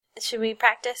Should we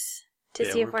practice to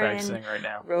see if we're practicing in right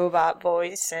now. robot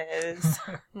voices?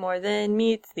 More than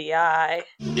meets the eye.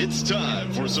 It's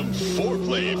time for some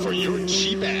foreplay for your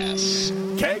cheap ass.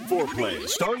 CAG Foreplay,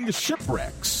 starring the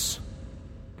Shipwrecks.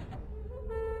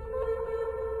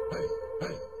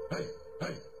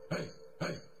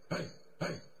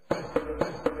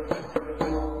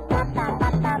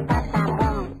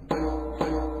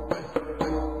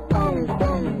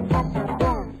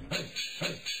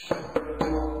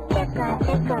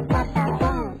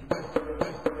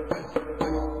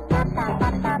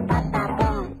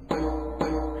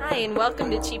 Hi, and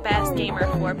welcome to Cheap Ass Gamer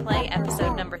Foreplay,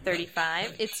 episode number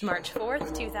 35. It's March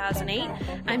 4th, 2008.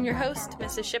 I'm your host,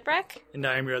 Mrs. Shipwreck. And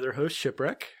I am your other host,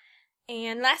 Shipwreck.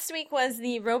 And last week was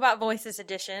the Robot Voices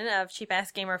edition of Cheap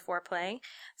Ass Gamer Foreplay.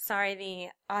 Sorry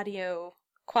the audio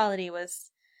quality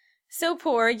was so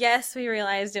poor. Yes, we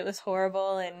realized it was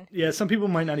horrible, and Yeah, some people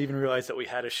might not even realize that we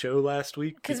had a show last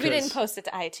week. because we didn't post it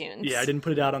to iTunes. Yeah, I didn't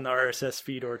put it out on the RSS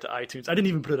feed or to iTunes. I didn't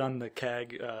even put it on the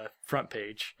CAG front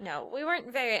page. No, we weren't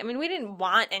we didn't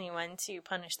want anyone to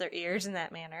punish their ears in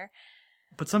that manner.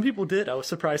 But some people did. I was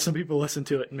surprised some people listened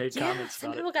to it and made comments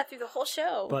some about people it. got through the whole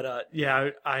show. But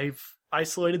yeah, I've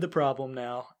isolated the problem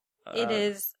now. It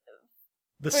is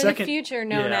the for second, the future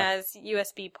known yeah. as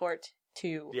USB port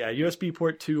 2. Yeah, USB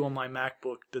port 2 on my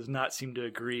MacBook does not seem to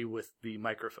agree with the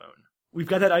microphone. We've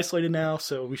got that isolated now,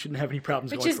 so we shouldn't have any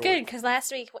problems Which going is forward. good, because last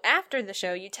week after the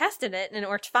show, you tested it and it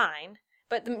worked fine.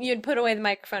 But you had put away the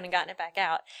microphone and gotten it back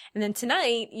out. And then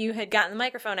tonight, you had gotten the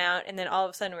microphone out, and then all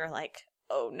of a sudden we were like,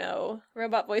 oh no,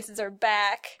 robot voices are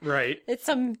back. Right. It's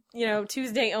some,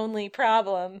 Tuesday only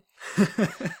problem.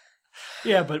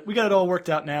 Yeah, but we got it all worked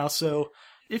out now, so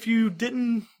if you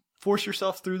didn't force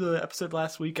yourself through the episode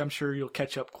last week, I'm sure you'll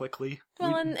catch up quickly.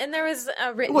 Well, and there was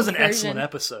a written version. It was an excellent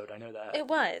episode, I know that. It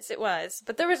was.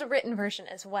 But there was a written version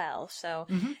as well, so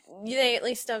they at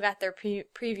least still got their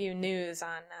preview news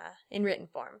on in written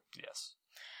form. Yes.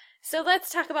 So let's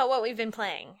talk about what we've been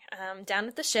playing. Down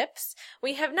at the ships,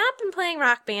 we have not been playing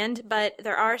Rock Band, but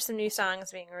there are some new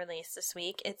songs being released this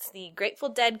week. It's the Grateful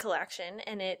Dead collection,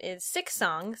 and it is 6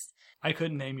 songs. I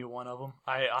couldn't name you one of them.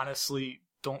 I honestly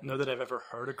don't know that I've ever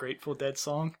heard a Grateful Dead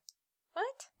song.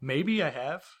 What? Maybe I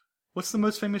have. What's the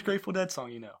most famous Grateful Dead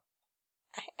song you know?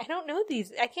 I don't know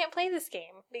these. I can't play this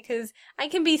game because I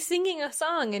can be singing a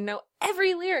song and know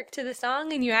every lyric to the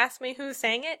song, and you ask me who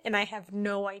sang it, and I have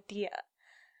no idea.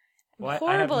 I'm Well,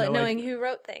 horrible I at have no knowing idea. who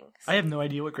wrote things. I have no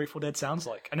idea what Grateful Dead sounds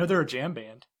like. I know they're a jam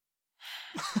band.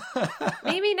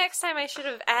 Maybe next time I should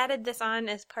have added this on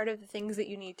as part of the things that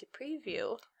you need to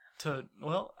preview.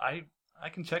 I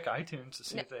can check iTunes to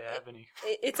see if they have any.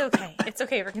 It's okay. It's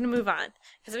okay. We're going to move on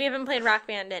because we haven't played Rock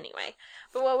Band anyway.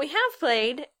 But what we have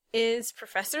played is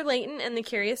Professor Layton and the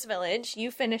Curious Village. You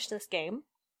finished this game.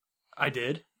 I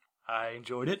did. I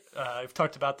enjoyed it. I've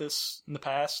talked about this in the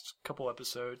past couple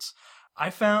episodes. I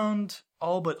found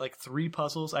all but 3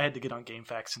 puzzles. I had to get on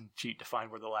GameFAQs and cheat to find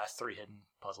where the last 3 hidden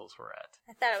puzzles were at.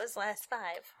 I thought it was last 5.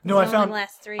 No, I Only found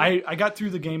last 3 I got through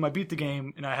the game. I beat the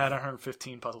game, and I had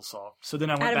 115 puzzles solved. So then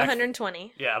I went out of back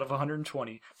 120. Yeah, out of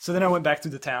 120. So then I went back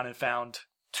through the town and found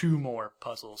 2 more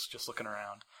puzzles just looking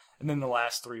around. And then the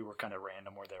last 3 were kind of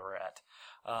random where they were at.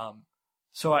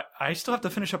 So I still have to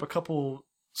finish up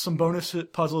some bonus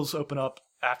puzzles open up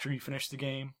after you finish the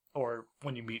game or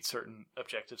when you meet certain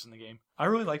objectives in the game. I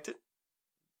really liked it.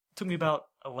 It took me about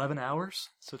 11 hours,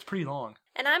 so it's pretty long.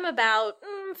 And I'm about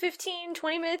 15,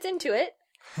 20 minutes into it.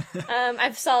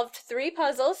 I've solved 3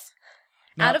 puzzles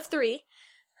out of 3.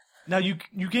 Now you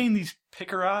gain these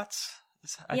Pickerots.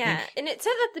 I think. And it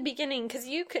says at the beginning, because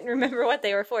you couldn't remember what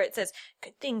they were for, it says,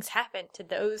 good things happen to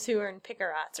those who earn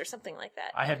Pickerots, or something like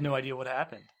that. I have no idea what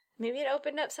happened. Maybe it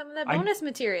opened up some of the bonus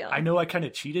material. I know I kind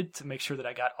of cheated to make sure that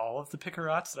I got all of the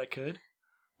Pickerots that I could.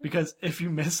 Because if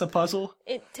you miss a puzzle,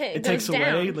 it takes goes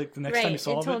down. away the next time you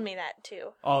solve it. It told me that too.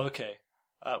 Oh, okay.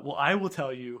 Well, I will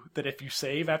tell you that if you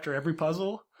save after every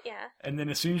puzzle, and then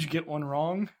as soon as you get one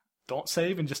wrong, don't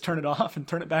save and just turn it off and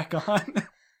turn it back on.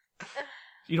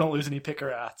 You don't lose any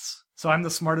Pickerots. So I'm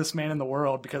the smartest man in the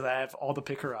world because I have all the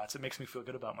Pickerots. It makes me feel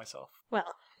good about myself. Well,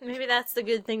 maybe that's the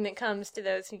good thing that comes to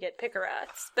those who get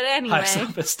Pickerots. But anyway. High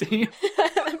self-esteem.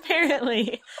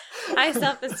 Apparently. High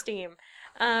self-esteem.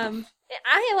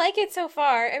 I like it so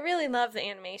far. I really love the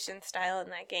animation style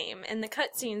in that game. And the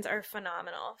cutscenes are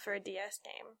phenomenal for a DS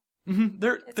game.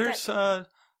 Mm-hmm.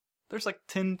 There's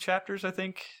 10 chapters, I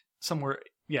think. Somewhere.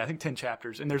 Yeah, I think 10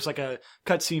 chapters. And there's a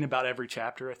cutscene about every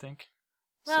chapter, I think.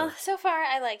 Well, so far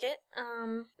I like it.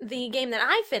 The game that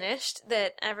I finished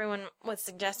that everyone was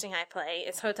suggesting I play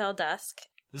is Hotel Dusk.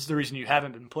 This is the reason you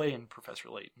haven't been playing Professor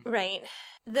Layton. Right.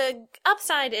 The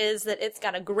upside is that it's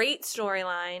got a great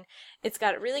storyline. It's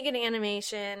got really good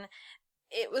animation.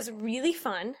 It was really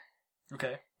fun.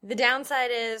 Okay. The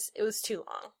downside is it was too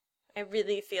long. I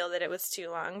really feel that it was too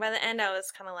long. By the end, I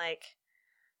was kind of like,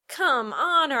 come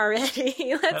on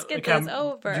already. Let's get this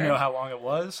over. Do you know how long it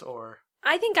was, or?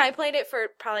 I think I played it for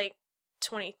probably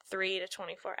 23 to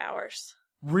 24 hours.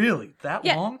 Really? That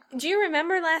long? Do you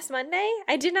remember last Monday?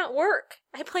 I did not work.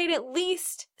 I played at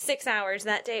least 6 hours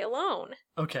that day alone.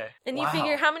 Okay. And you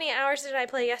figure, how many hours did I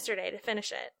play yesterday to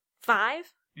finish it? 5?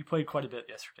 You played quite a bit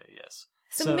yesterday, yes.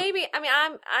 So maybe,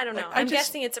 I don't know. I'm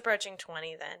guessing it's approaching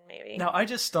 20 then, maybe. Now, I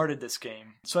just started this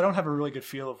game, so I don't have a really good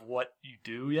feel of what you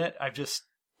do yet.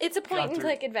 It's a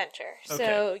point-and-click adventure. Okay.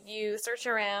 So you search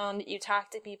around, you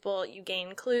talk to people, you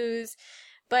gain clues.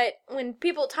 But when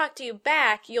people talk to you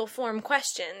back, you'll form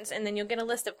questions, and then you'll get a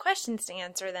list of questions to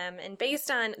answer them. And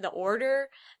based on the order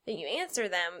that you answer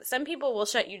them, some people will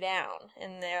shut you down.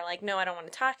 And they're like, no, I don't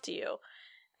want to talk to you.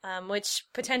 Which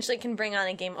potentially can bring on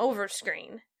a game over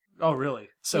screen. Oh, really?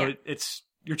 So Yeah. it's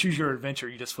your choose your adventure.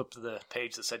 You just flip to the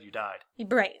page that said you died.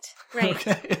 Right.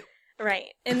 Okay. Right.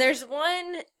 And there's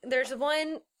one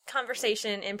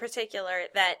conversation in particular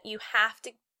that you have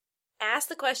to ask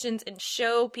the questions and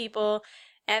show people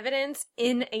evidence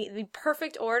in the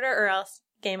perfect order, or else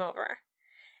game over.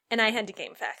 And I had to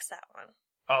game fax that one.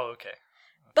 Oh, okay.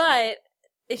 But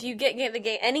if you get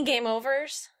any game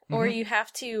overs, or you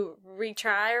have to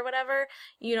retry or whatever,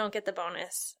 you don't get the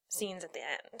bonus scenes at the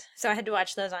end. So I had to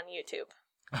watch those on YouTube.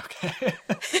 Okay.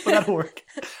 Well, that'll work.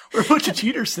 We're a bunch of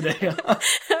cheaters today. Huh?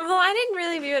 Well, I didn't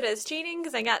really view it as cheating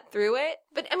because I got through it.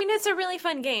 But, I mean, it's a really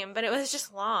fun game, but it was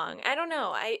just long. I don't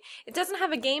know. It doesn't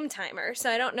have a game timer, so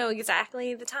I don't know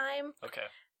exactly the time. Okay.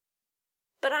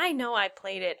 But I know I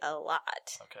played it a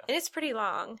lot. Okay. And it's pretty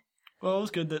long. Well, it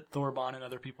was good that Thorbon and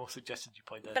other people suggested you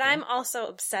played that. But I'm also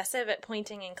obsessive at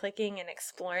pointing and clicking and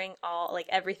exploring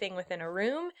everything within a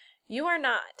room. You are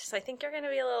not. So I think it's going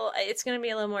to be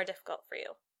a little more difficult for you.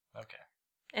 Okay.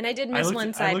 And I did miss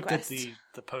one side quest. I looked at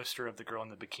the poster of the girl in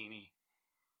the bikini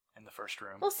in the first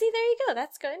room. Well, see, there you go.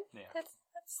 That's good. Yeah.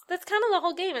 That's kind of the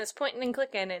whole game, is pointing and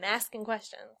clicking and asking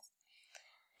questions.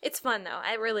 It's fun, though.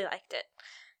 I really liked it.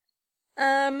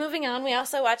 Moving on, we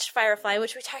also watched Firefly,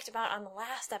 which we talked about on the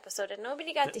last episode, and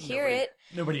nobody got to hear it.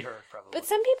 Nobody heard, probably. But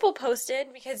some people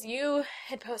posted, because you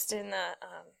had posted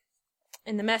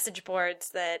in the message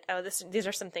boards that, these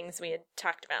are some things we had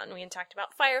talked about. And we had talked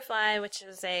about Firefly, which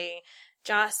was a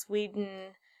Joss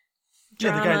Whedon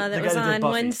drama that was on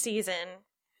one season.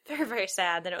 Very, very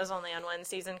sad that it was only on one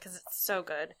season, because it's so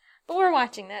good. But we're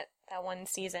watching that one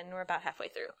season. We're about halfway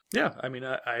through. Yeah, I mean,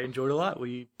 I enjoyed it a lot.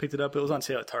 We picked it up. It was on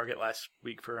sale at Target last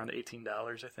week for around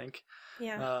 $18, I think.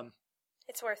 Yeah.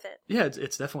 It's worth it. Yeah,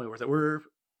 it's definitely worth it.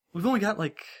 We've only got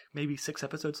maybe 6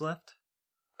 episodes left.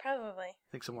 Probably.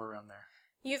 I think somewhere around there.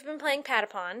 You've been playing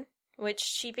Patapon, which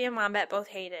Sheepy and Wombat both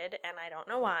hated, and I don't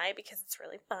know why, because it's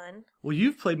really fun. Well,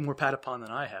 you've played more Patapon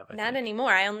than I have. Not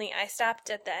anymore. I stopped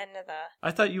at the end of the...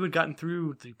 I thought you had gotten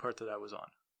through the part that I was on.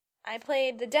 I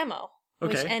played the demo,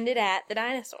 which ended at the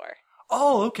dinosaur.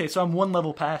 Oh, okay, so I'm one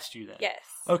level past you then. Yes.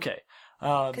 Okay.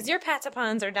 Because your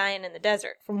Patapons are dying in the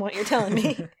desert, from what you're telling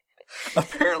me.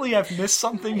 Apparently I've missed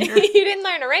something here. You didn't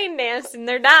learn a rain dance, and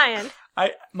they're dying.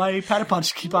 My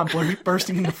Patapons keep on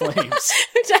bursting into flames.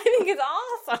 Which I think is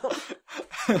awesome.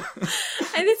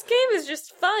 And this game is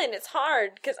just fun. It's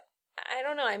hard, because, I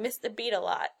don't know, I miss the beat a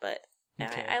lot, but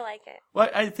okay. I like it. Well,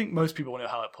 I think most people know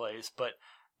how it plays, but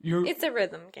it's a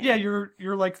rhythm game. Yeah,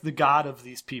 you're like the god of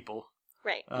these people.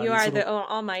 Right. You are the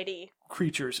almighty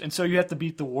creatures, and so you have to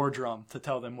beat the war drum to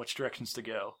tell them which directions to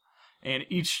go. And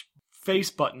each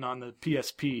face button on the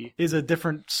PSP is a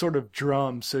different sort of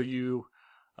drum, so you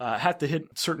have to hit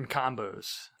certain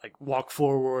combos, like walk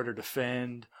forward or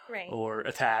defend or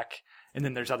attack. And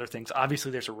then there's other things.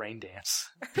 Obviously, there's a rain dance.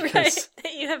 Right,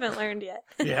 that you haven't learned yet.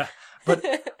 Yeah, but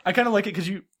I kind of like it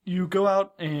because you go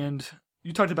out and...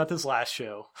 You talked about this last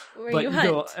show, but you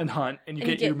go and hunt, and you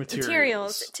get your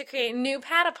materials to create new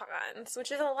Patapons,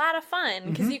 which is a lot of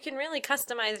fun, because you can really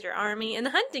customize your army, and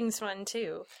the hunting's fun,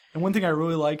 too. And one thing I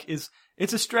really like is,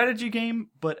 it's a strategy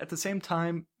game, but at the same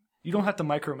time, you don't have to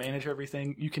micromanage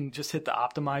everything. You can just hit the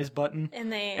optimize button,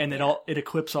 and it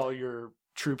equips all your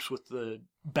troops with the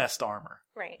best armor.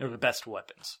 Right. Or the best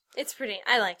weapons. It's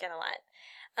I like it a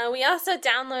lot. We also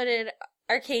downloaded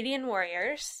Arcadian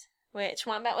Warriors, which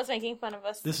Wombat was making fun of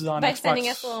us this is on by Xbox... sending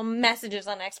us little messages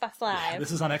on Xbox Live. Yeah,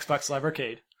 this is on Xbox Live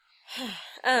Arcade.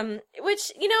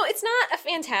 Which, it's not a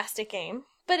fantastic game,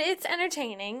 But it's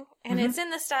entertaining, and it's in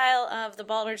the style of the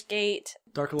Baldur's Gate,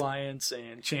 Dark Alliance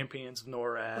and Champions of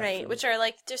Norath. right, and- which are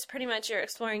like just pretty much you're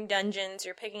exploring dungeons,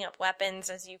 you're picking up weapons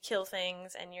as you kill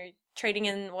things, and you're trading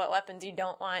in what weapons you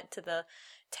don't want to the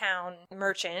town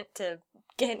merchant to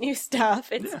get new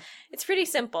stuff. It's pretty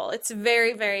simple. It's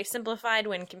very, very simplified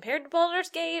when compared to Baldur's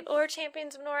Gate or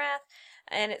Champions of Norath,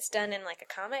 and it's done in like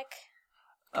a comic.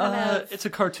 It's a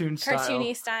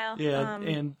cartoony style. Yeah,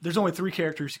 and there's only 3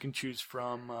 characters you can choose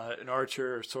from: an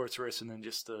archer, a sorceress, and then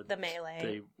just the melee,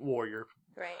 the warrior.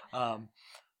 Right.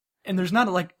 And there's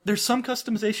not there's some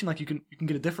customization. Like you can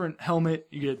get a different helmet,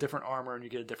 you get a different armor, and you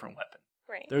get a different weapon.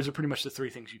 Right. Those are pretty much the 3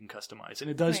 things you can customize, and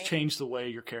it does Right. change the way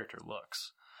your character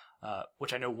looks.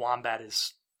 Which I know Wombat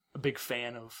is a big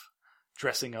fan of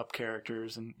dressing up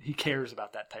characters, and he cares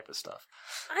about that type of stuff.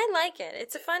 I like it.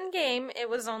 It's a fun game. It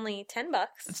was only $10.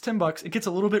 It's $10. It gets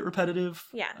a little bit repetitive.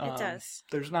 Yeah, it does.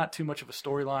 There's not too much of a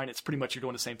storyline. It's pretty much you're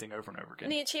doing the same thing over and over again.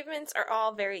 And the achievements are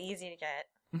all very easy to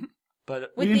get.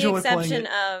 But With we the enjoy playing exception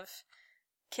it. of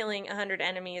killing 100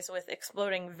 enemies with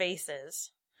exploding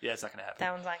vases. Yeah, it's not going to happen.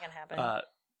 That one's not going to happen.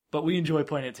 But we enjoy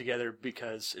playing it together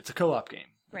because it's a co-op game.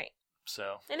 Right.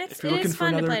 So And if you're looking is for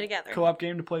fun to another play together. co-op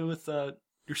game to play with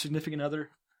your significant other,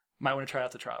 might want to try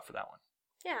out the trial for that one.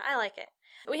 Yeah, I like it.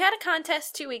 We had a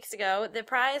contest 2 weeks ago. The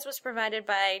prize was provided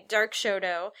by Dark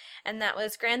Shodo, and that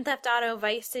was Grand Theft Auto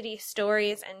Vice City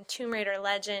Stories and Tomb Raider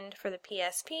Legend for the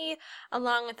PSP,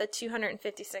 along with a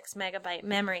 256 megabyte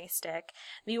memory stick.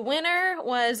 The winner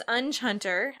was Unge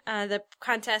Hunter. The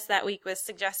contest that week was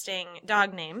suggesting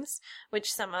dog names,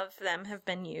 which some of them have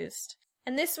been used.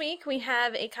 And this week we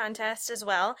have a contest as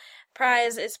well.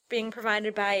 Prize is being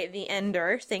provided by The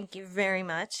Ender. Thank you very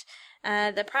much.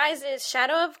 The prize is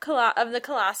Shadow of the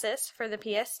Colossus for the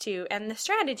PS2 and the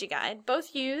Strategy Guide,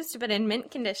 both used but in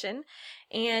mint condition.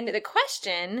 And the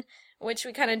question, which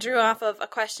we kind of drew off of a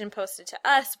question posted to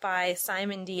us by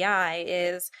Simon D.I.,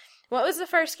 is, what was the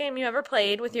first game you ever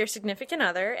played with your significant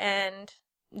other, and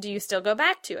do you still go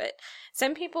back to it?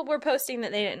 Some people were posting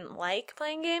that they didn't like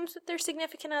playing games with their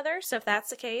significant other, so if that's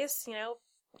the case,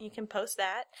 you can post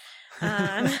that.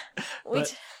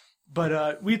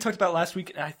 But we talked about last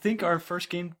week, and I think our first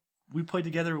game we played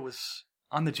together was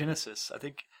on the Genesis. I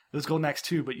think it was Golden Axe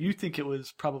 2, but you think it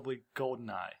was probably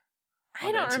GoldenEye.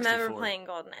 I don't remember playing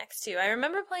Golden Axe 2. I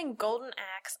remember playing Golden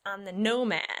Axe on the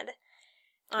Nomad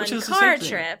on Which is the car same thing.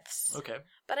 trips. Okay.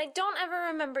 But I don't ever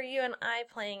remember you and I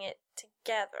playing it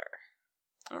together.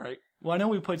 All right. Well, I know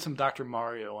we played some Dr.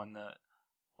 Mario on the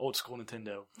old school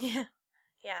Nintendo. Yeah.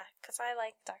 Yeah, because I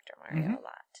like Dr. Mario a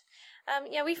lot.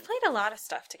 Yeah, we've played a lot of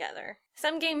stuff together.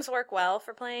 Some games work well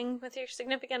for playing with your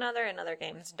significant other, and other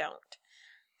games don't.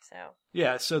 So.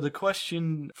 Yeah, so the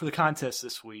question for the contest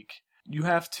this week, you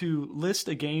have to list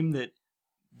a game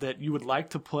that you would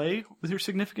like to play with your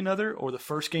significant other, or the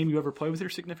first game you ever play with your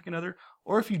significant other,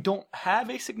 or if you don't have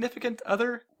a significant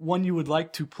other, one you would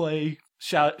like to play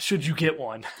should you get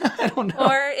one. I don't know.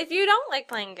 Or if you don't like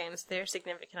playing games with your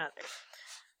significant other.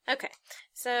 Okay,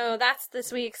 so that's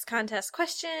this week's contest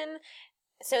question.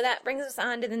 So that brings us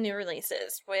on to the new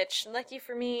releases, which, lucky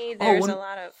for me, there's a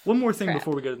lot of One more thing crap.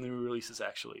 before we go to the new releases,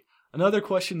 actually. Another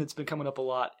question that's been coming up a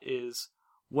lot is,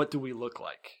 what do we look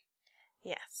like?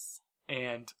 Yes.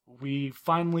 And we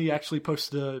finally actually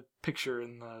posted a picture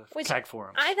in the tag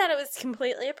forums. I thought it was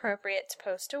completely appropriate to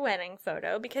post a wedding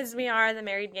photo, because we are the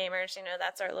married gamers,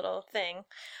 that's our little thing.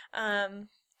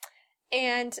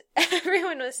 And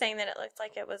everyone was saying that it looked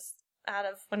like it was out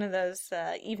of one of those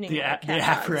evening the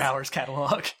After Hours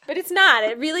catalog. But it's not.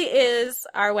 It really is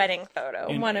our wedding photo.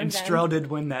 And one of them. Strel did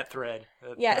win that thread.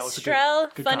 Yeah, that was a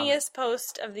Strel, good funniest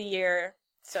post of the year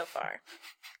so far.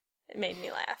 It made me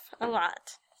laugh a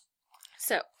lot.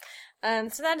 So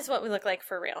that is what we look like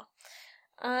for real.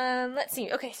 Let's see.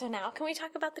 Okay, so now can we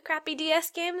talk about the crappy DS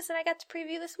games that I got to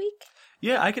preview this week?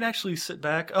 Yeah, I can actually sit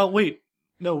back. Oh, wait.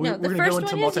 No, we're going to go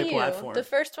into multi-platform. The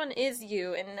first one is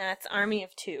you, and that's Army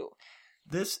of Two.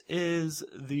 This is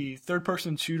the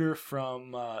third-person shooter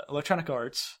from Electronic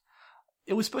Arts.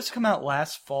 It was supposed to come out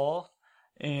last fall,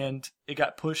 and it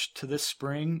got pushed to this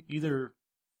spring, either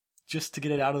just to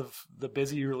get it out of the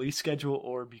busy release schedule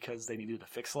or because they needed to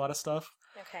fix a lot of stuff.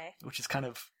 Okay. Which is kind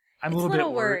of... I'm a little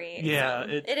bit worried. Yeah.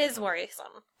 It is worrisome.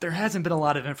 There hasn't been a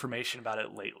lot of information about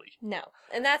it lately. No.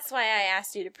 And that's why I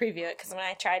asked you to preview it, because when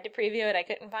I tried to preview it, I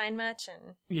couldn't find much.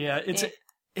 And yeah,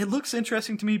 it looks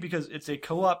interesting to me because it's a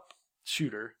co-op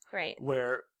shooter. Right.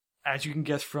 Where, as you can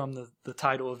guess from the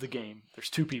title of the game,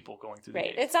 there's 2 people going through the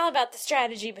game. It's all about the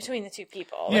strategy between the 2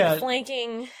 people. Yeah. Like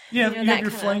flanking. Yeah, you have your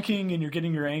flanking and you're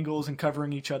getting your angles and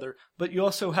covering each other. But you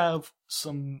also have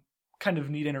some kind of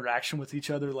neat interaction with each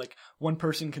other. Like, one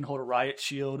person can hold a riot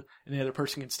shield, and the other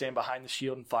person can stand behind the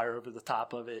shield and fire over the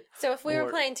top of it. So if we were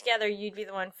playing together, you'd be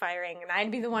the one firing, and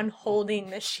I'd be the one holding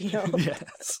the shield.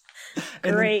 Yes.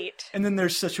 Great. And then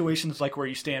there's situations like where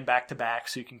you stand back to back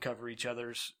so you can cover each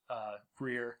other's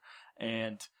rear.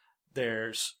 And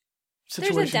there's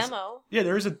situations... There's a demo. Yeah,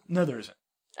 there is a... No, there isn't.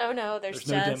 Oh no, there's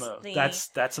no just demo. the...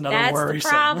 That's another That's worrisome. the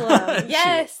problem.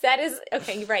 Yes, that is...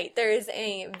 Okay, right. There is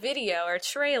a video or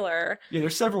trailer. Yeah,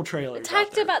 there's several trailers. It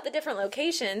talked about the different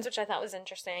locations, which I thought was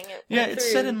interesting.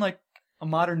 It's set in like a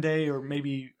modern day or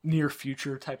maybe near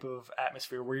future type of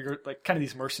atmosphere where you're like kind of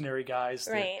these mercenary guys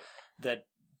that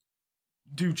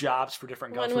do jobs for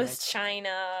different governments. One was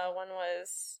China, one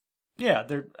was... Yeah,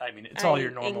 it's all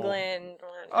your normal... England.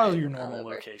 All your normal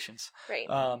locations. Right.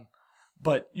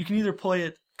 But you can either play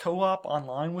it co-op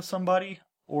online with somebody,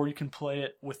 or you can play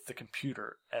it with the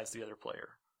computer as the other player,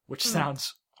 which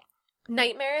sounds...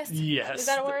 Nightmarish? Yes. Is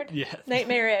that a word? Yeah.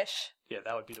 Nightmarish. Yeah,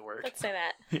 that would be the word. Let's say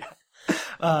that.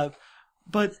 Yeah.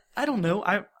 But I don't know.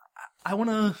 I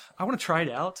wanna try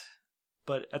it out,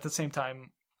 but at the same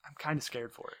time, I'm kind of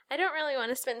scared for it. I don't really want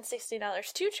to spend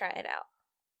 $60 to try it out.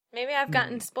 Maybe I've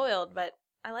gotten spoiled, but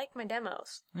I like my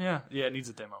demos. Yeah, it needs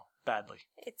a demo badly.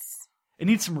 It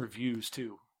needs some reviews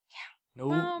too.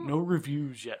 Yeah. No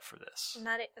reviews yet for this.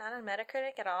 Not on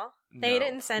Metacritic at all. No. They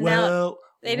didn't send out.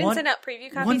 They didn't send out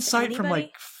preview copies. One site to from anybody?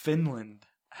 like Finland.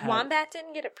 Wombat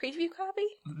didn't get a preview copy?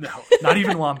 No, not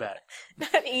even Wombat.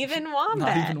 Not even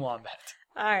Wombat. Not even Wombat.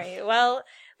 All right, well,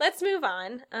 let's move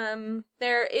on.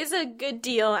 There is a good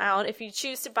deal out if you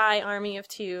choose to buy Army of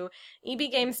Two. EB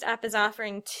GameStop is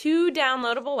offering 2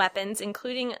 downloadable weapons,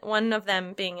 including one of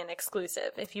them being an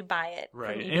exclusive if you buy it.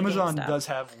 Right. From EB Amazon GameStop. does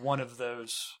have one of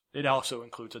those. It also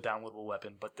includes a downloadable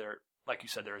weapon, but like you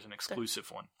said, there is an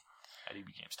exclusive one at EB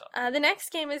GameStop. The next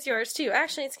game is yours, too.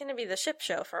 Actually, it's going to be the ship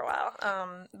show for a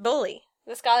while. Bully,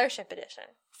 the Scholarship Edition.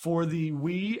 For the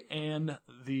Wii and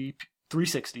the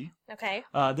 360. Okay.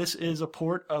 This is a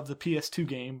port of the PS2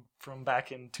 game from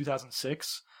back in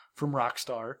 2006 from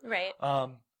Rockstar. Right.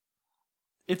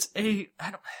 It's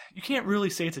you can't really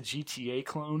say it's a GTA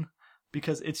clone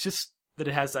because it's just that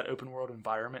it has that open world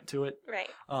environment to it. Right.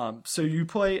 So you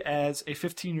play as a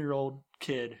 15-year-old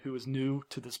kid who is new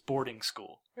to this boarding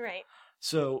school. Right.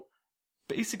 So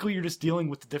basically you're just dealing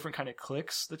with the different kind of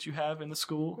cliques that you have in the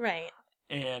school. Right.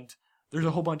 And there's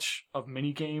a whole bunch of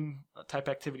mini-game type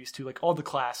activities too, like all the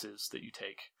classes that you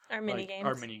take. Are mini-games.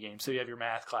 Are mini-games. So you have your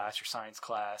math class, your science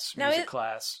class, music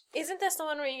class. Isn't this the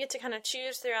one where you get to kind of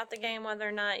choose throughout the game whether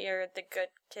or not you're the good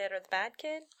kid or the bad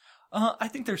kid? I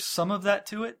think there's some of that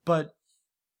to it, but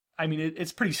I mean,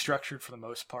 it's pretty structured for the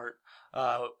most part.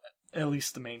 At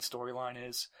least the main storyline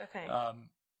is. Okay.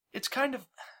 It's kind of...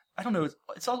 I don't know,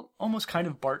 it's almost kind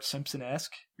of Bart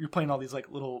Simpson-esque. You're playing all these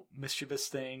like little mischievous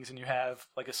things, and you have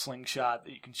like a slingshot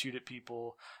that you can shoot at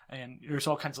people, and there's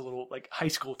all kinds of little like high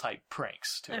school type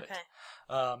pranks to it.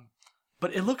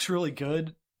 But it looks really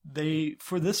good.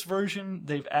 For this version,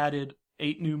 they've added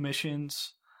 8 new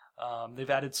missions. They've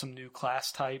added some new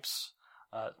class types,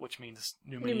 which means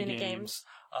new mini games.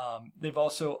 They've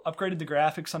also upgraded the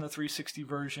graphics on the 360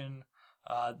 version.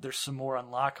 There's some more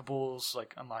unlockables,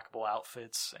 like unlockable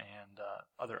outfits and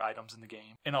other items in the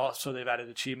game. And also they've added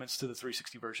achievements to the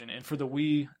 360 version. And for the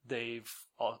Wii, they've,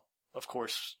 of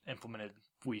course, implemented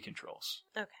Wii controls.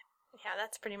 Okay. Yeah,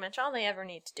 that's pretty much all they ever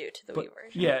need to do to the Wii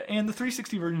version. Yeah, and the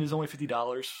 360 version is only $50.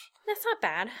 That's not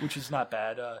bad. Which is not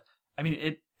bad. I mean,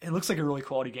 it looks like a really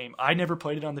quality game. I never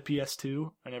played it on the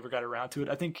PS2. I never got around to it.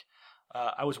 I think...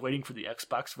 I was waiting for the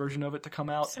Xbox version of it to come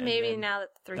out. So maybe now that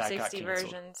the 360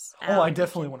 version's out. Oh, I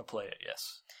definitely want to play it,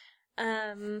 yes.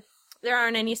 There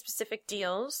aren't any specific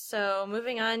deals, so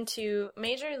moving on to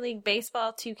Major League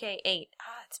Baseball 2K8.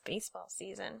 It's baseball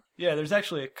season. Yeah, there's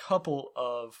actually a couple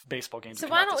of baseball games. So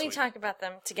why don't we talk about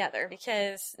them together?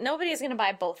 Because nobody's going to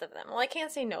buy both of them. Well, I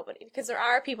can't say nobody, because there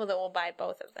are people that will buy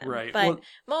both of them. Right. But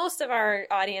most of our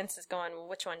audience is going, well,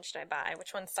 which one should I buy?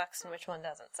 Which one sucks and which one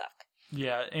doesn't suck?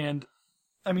 Yeah, and...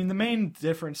 I mean, the main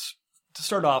difference to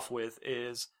start off with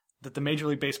is that the Major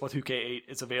League Baseball 2K8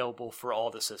 is available for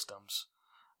all the systems,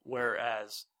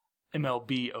 whereas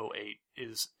MLB 08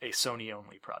 is a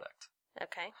Sony-only product.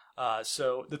 Okay.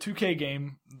 So the 2K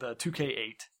game, the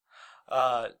 2K8,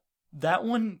 that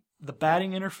one, the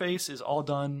batting interface is all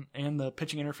done, and the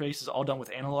pitching interface is all done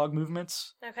with analog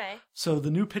movements. Okay. So the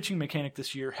new pitching mechanic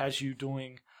this year has you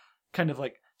doing kind of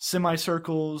like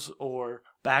semicircles or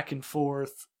back and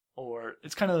forth, or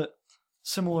it's kind of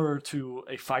similar to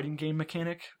a fighting game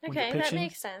mechanic when you're pitching. Okay, that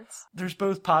makes sense. There's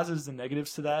both positives and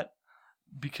negatives to that,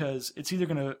 because it's either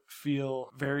going to feel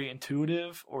very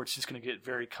intuitive or it's just going to get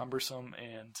very cumbersome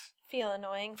and feel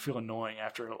annoying.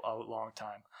 after a long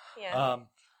time. Yeah.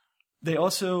 They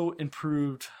also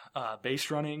improved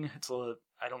base running.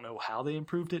 I don't know how they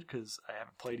improved it because I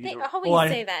haven't played They either.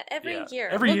 always say that every yeah. year.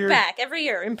 Every Look year. back, every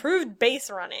year. Improved base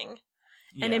running.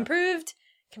 Yeah. And improved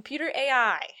computer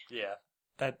AI. Yeah.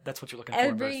 That's what you're looking for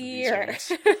in most Every of year.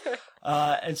 these games.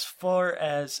 As far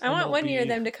as I want one year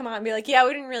them to come out and be like, yeah,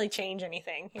 we didn't really change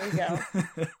anything. Here you go.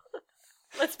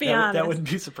 Let's be honest. That wouldn't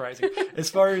be surprising. As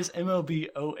far as MLB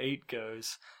 08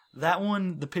 goes, that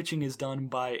one, the pitching is done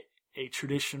by a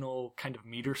traditional kind of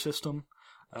meter system,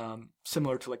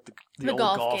 similar to like the old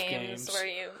golf games. Where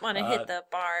you want to hit the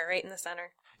bar right in the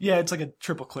center. Yeah, it's like a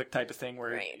triple click type of thing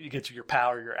where Right. you get your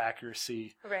power, your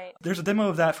accuracy. Right. There's a demo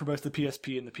of that for both the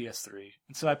PSP and the PS3.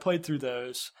 And so I played through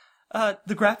those. The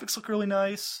graphics look really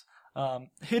nice.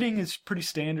 Hitting is pretty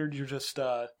standard. You're just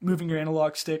moving your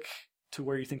analog stick to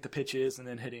where you think the pitch is and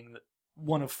then hitting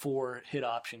one of 4 hit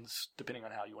options depending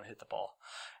on how you want to hit the ball.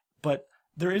 But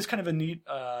there is kind of a neat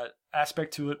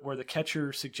aspect to it where the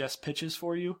catcher suggests pitches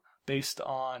for you based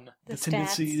on the stats.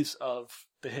 tendencies of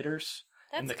the hitters.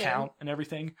 And the That's good. count and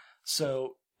everything.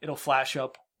 So it'll flash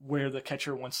up where the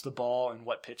catcher wants the ball and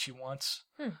what pitch he wants,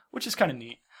 which is kind of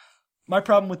neat. My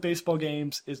problem with baseball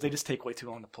games is they just take way too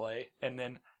long to play. And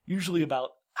then usually about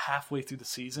halfway through the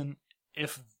season,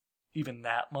 if even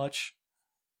that much,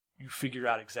 you figure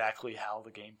out exactly how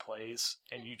the game plays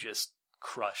and you just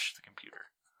crush the computer.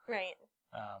 Right.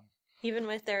 Even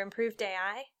with their improved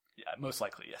AI? Yeah, most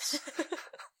likely, yes.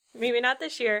 Maybe not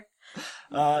this year.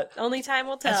 Only time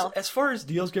will tell. As far as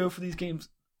deals go for these games,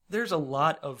 there's a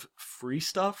lot of free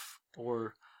stuff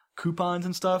or coupons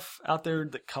and stuff out there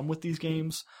that come with these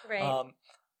games. Right.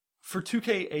 For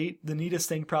 2K8, the neatest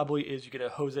thing probably is you get a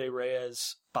Jose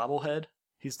Reyes bobblehead.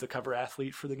 He's the cover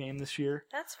athlete for the game this year.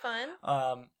 That's fun.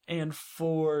 And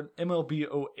for MLB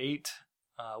 08,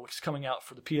 which is coming out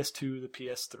for the PS2, the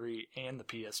PS3, and the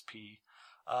PSP,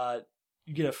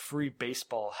 you get a free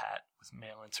baseball hat with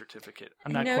mail-in certificate.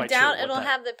 I'm not no quite doubt sure it'll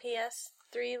have the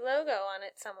PS3 logo on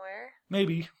it somewhere.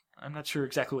 Maybe. I'm not sure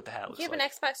exactly what the hat looks You have like. an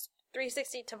Xbox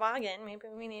 360 toboggan. Maybe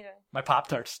we need a... My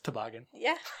Pop-Tarts toboggan.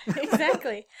 Yeah,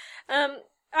 exactly. All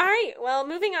right, well,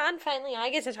 moving on. Finally, I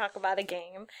get to talk about a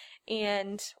game.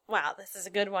 And, wow, this is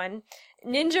a good one.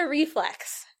 Ninja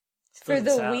Reflex for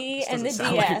the Wii and the DS.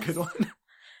 Sound like a good one.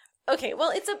 Okay,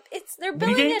 well, they're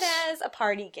billing it as a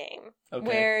party game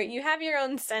where you have your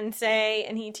own sensei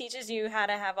and he teaches you how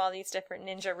to have all these different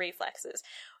ninja reflexes.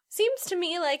 Seems to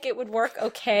me like it would work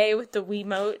okay with the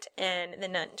Wiimote and the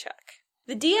nunchuck.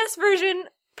 The DS version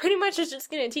pretty much is just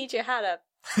going to teach you how to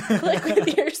click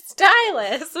with your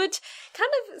stylus, which kind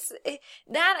of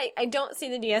I don't see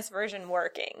the DS version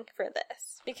working for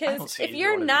this because if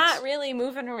you're not really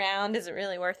moving around, is it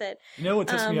really worth it? You know what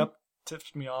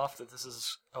tipped me off that this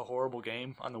is a horrible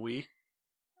game on the Wii?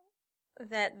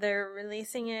 That they're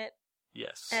releasing it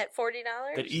Yes. at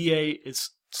 $40? That EA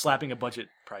is slapping a budget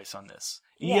price on this.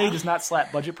 EA does not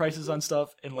slap budget prices on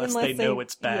stuff unless they know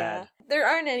it's bad. Yeah. There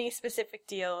aren't any specific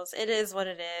deals. It is what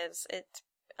it is. It's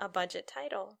a budget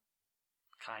title.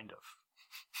 Kind of.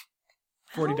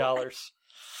 $40.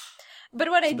 But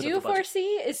what I It's a bit do of a budget.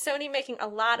 foresee is Sony making a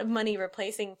lot of money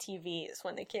replacing TVs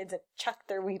when the kids have chucked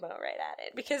their Wiimote right at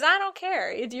it. Because I don't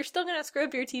care. You're still going to screw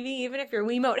up your TV even if your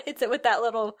Wiimote hits it with that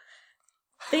little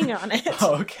thing on it.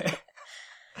 Oh, okay.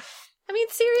 I mean,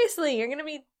 seriously, you're going to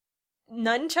be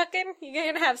nunchucking? You're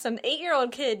going to have some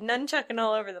 8-year-old kid nunchucking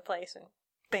all over the place and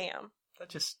bam. That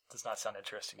just does not sound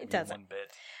interesting to It me doesn't. one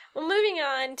bit. Well, moving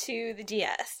on to the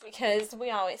DS, because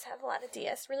we always have a lot of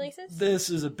DS releases. This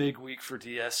is a big week for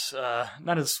DS.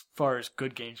 Not as far as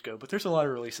good games go, but there's a lot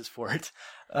of releases for it.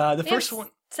 The first one...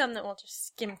 Some that we'll just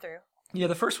skim through. Yeah,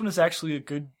 the first one is actually a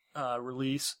good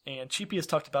release, and Cheapy has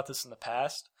talked about this in the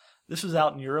past. This was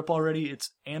out in Europe already.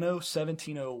 It's Anno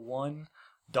 1701,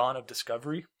 Dawn of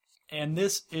Discovery. And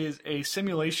this is a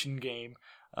simulation game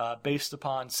based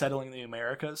upon settling the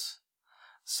Americas.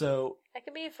 So That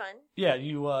could be fun. yeah,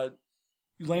 you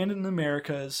land in the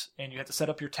Americas, and you have to set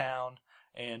up your town.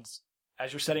 And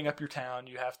as you're setting up your town,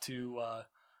 you have to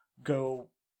go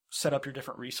set up your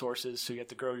different resources. So you have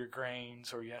to grow your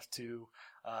grains, or you have to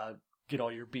get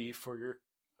all your beef or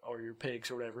your pigs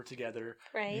or whatever together.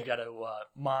 Right. You got to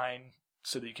mine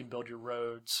so that you can build your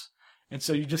roads. And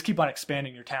so you just keep on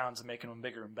expanding your towns and making them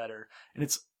bigger and better. And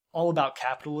it's all about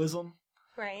capitalism.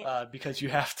 Right. Because you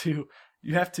have to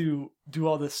do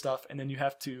all this stuff, and then you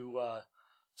have to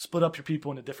split up your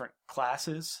people into different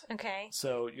classes. Okay.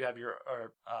 So you have your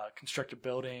constructed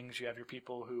buildings. You have your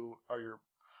people who are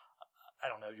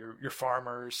your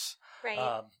farmers.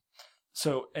 Right.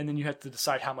 So and then you have to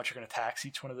decide how much you're going to tax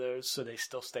each one of those, so they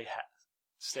still stay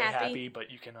stay Happy. happy, but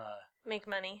you can Make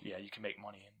money. you can make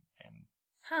money and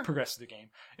Huh. progress through the game.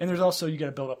 And there's also, you got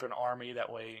to build up an army,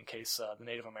 that way in case the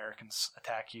Native Americans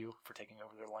attack you for taking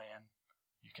over their land,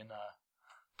 you can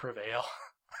prevail.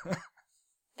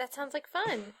 That sounds like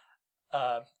fun.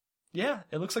 Yeah,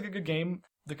 it looks like a good game.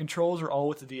 The controls are all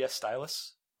with the DS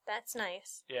stylus. That's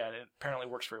nice. Yeah, and it apparently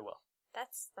works very well.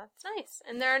 That's nice.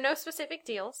 And there are no specific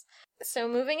deals. So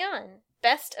moving on.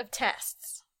 Best of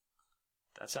tests.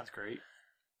 That sounds great.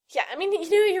 Yeah, I mean,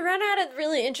 you run out of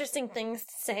really interesting things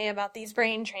to say about these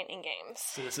brain training games.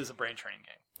 So this is a brain training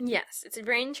game. Yes, it's a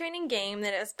brain training game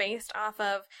that is based off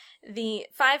of the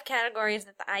 5 categories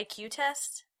that the IQ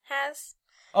test has,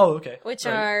 Oh, okay. which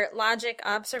Right. are logic,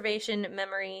 observation,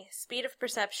 memory, speed of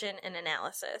perception, and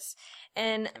analysis.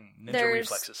 And And ninja there's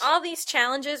reflexes. all these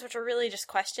challenges, which are really just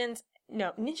questions.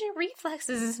 No, Ninja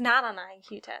Reflexes is not on the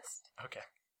IQ test. Okay.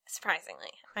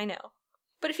 Surprisingly, I know.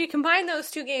 But if you combine those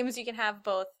 2 games, you can have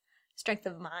both strength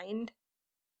of mind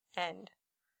and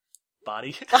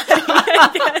Body. I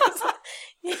guess.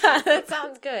 Yeah, that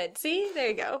sounds good. See? There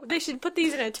you go. They should put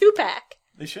these in a 2-pack.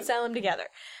 They should. Sell them together.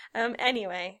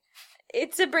 Anyway,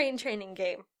 it's a brain training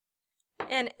game.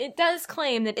 And it does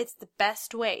claim that it's the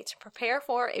best way to prepare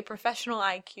for a professional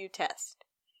IQ test.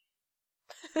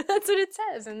 That's what it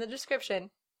says in the description.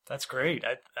 That's great.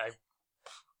 I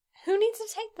Who needs to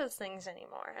take those things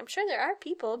anymore? I'm sure there are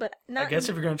people, but not. guess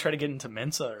if you're going to try to get into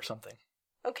Mensa or something.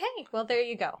 Okay, well, there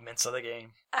you go. Mensa the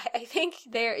game. I think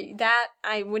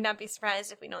I would not be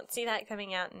surprised if we don't see that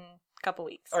coming out in a couple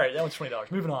weeks. All right, that was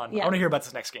 $20. Moving on. Yeah. I want to hear about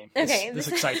this next game. Okay, This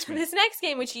excites me. This next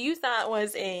game, which you thought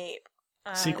was a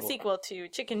Sequel. sequel to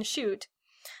Chicken Shoot,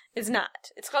 is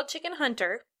not. It's called Chicken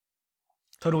Hunter.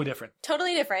 Totally different.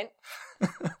 Totally different.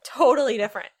 Totally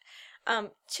different.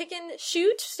 Chicken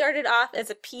Shoot started off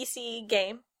as a PC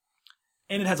game.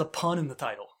 And it has a pun in the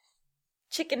title.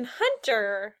 Chicken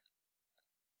Hunter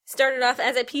started off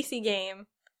as a PC game.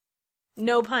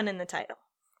 No pun in the title.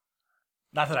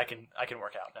 Not that I can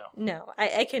work out, no. No,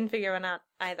 I couldn't figure one out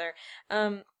either.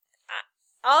 The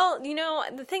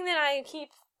thing that I keep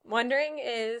wondering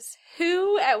is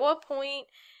who, at what point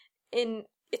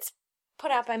it's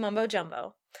put out by Mumbo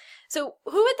Jumbo. So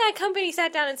who at that company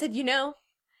sat down and said,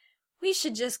 we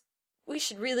should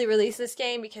really release this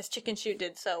game because Chicken Shoot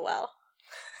did so well.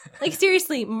 Like,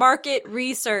 seriously, market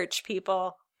research,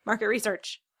 people. Market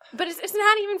research. But it's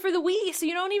not even for the Wii, so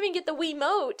you don't even get the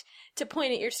Wiimote to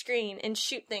point at your screen and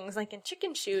shoot things like in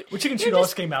Chicken Shoot. Well, Chicken You're Shoot also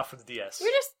just- came out for the DS.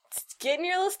 You're just getting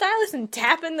your little stylus and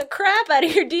tapping the crap out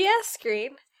of your DS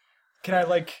screen. Can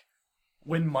I,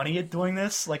 win money at doing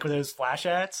this? Like with those flash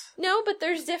ads? No, but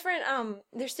there's different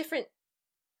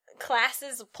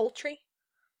classes of poultry.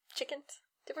 Chickens.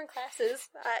 Different classes.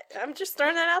 I'm just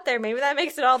throwing that out there. Maybe that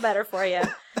makes it all better for you.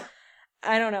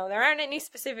 I don't know. There aren't any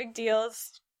specific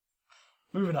deals.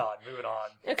 Moving on.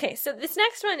 Okay, so this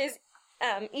next one is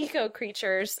Eco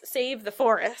Creatures Save the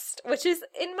Forest, which is,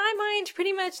 in my mind,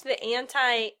 pretty much the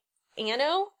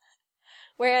anti-Anno.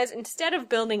 Whereas instead of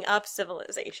building up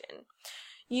civilization,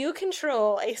 you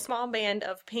control a small band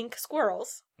of pink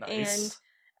squirrels. Nice.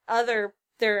 And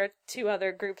there are 2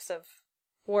 other groups of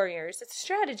warriors. It's a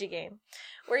strategy game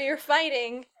where you're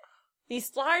fighting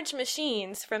these large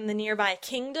machines from the nearby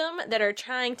kingdom that are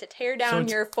trying to tear down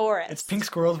your forest. It's pink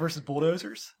squirrels versus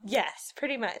bulldozers? Yes,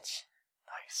 pretty much.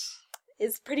 Nice.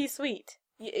 It's pretty sweet.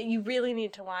 You really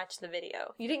need to watch the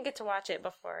video. You didn't get to watch it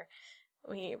before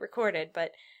we recorded,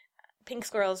 but pink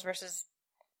squirrels versus...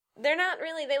 They're not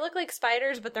really... They look like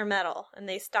spiders, but they're metal, and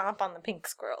they stomp on the pink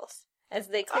squirrels as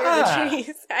they clear the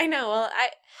trees. I know, well,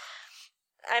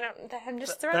 I'm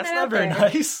just throwing That's that not out very there.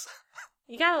 nice.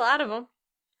 You got a lot of them.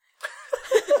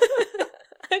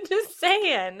 I'm just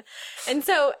saying. And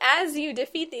so, as you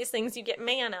defeat these things, you get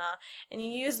mana, and you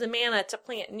use the mana to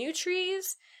plant new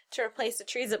trees, to replace the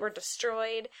trees that were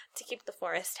destroyed, to keep the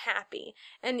forest happy.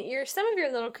 And some of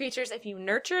your little creatures, if you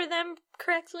nurture them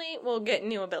correctly, will get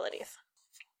new abilities.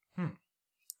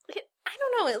 I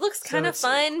don't know, it looks kind of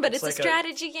fun, but it's a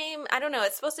strategy game. I don't know,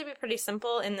 it's supposed to be pretty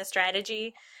simple in the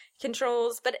strategy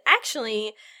controls, but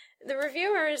actually, the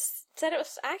reviewers said it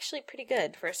was actually pretty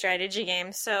good for a strategy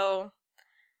game, so...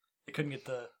 They couldn't get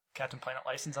the Captain Planet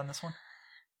license on this one?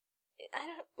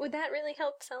 Would that really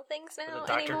help sell things Or now the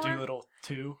Dr. anymore? Dolittle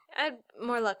 2? I had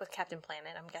more luck with Captain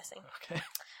Planet, I'm guessing.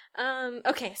 Okay.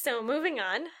 Okay, so moving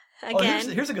on. Again,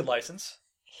 here's a good license.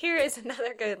 here is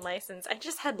another good license. I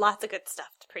just had lots of good stuff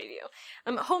to preview.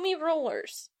 Homie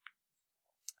Rollers.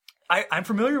 I'm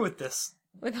familiar with this.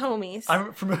 With homies.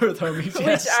 I'm familiar with homies, Which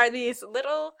yes. are these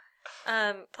little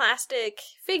plastic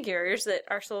figures that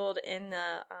are sold in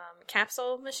the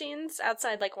capsule machines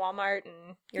outside like Walmart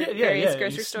and your various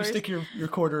grocery stores. You stick your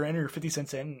quarter in or your 50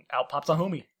 cents in, and out pops a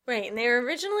homie. Right, and they were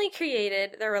originally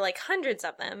created, there were like hundreds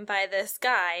of them, by this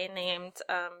guy named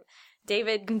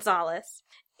David Gonzalez.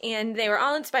 And they were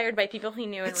all inspired by people he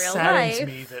knew in real life. It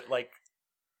saddens me that, like,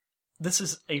 this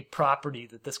is a property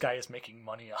that this guy is making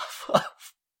money off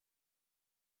of.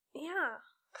 Yeah.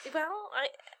 Well,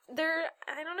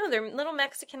 I don't know, they're little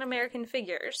Mexican-American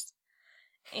figures.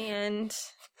 And...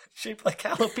 shaped like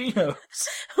jalapenos.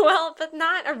 Well, but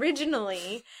not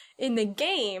originally in the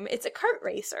game. It's a kart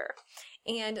racer.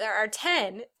 And there are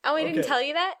 10. Oh, I didn't tell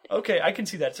you that? Okay, I can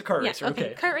see that. It's a kart racer.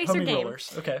 Okay. Kart racer Homie game.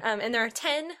 Rollers. Okay. And there are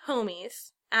 10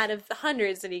 homies out of the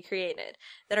hundreds that he created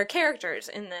that are characters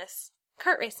in this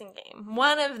kart racing game.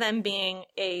 One of them being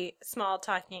a small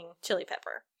talking chili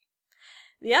pepper.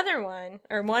 The other one,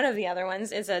 or one of the other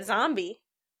ones, is a zombie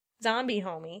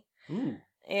homie. Ooh.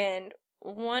 And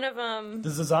one of them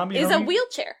Does the zombie is homie...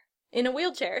 in a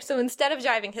wheelchair. So instead of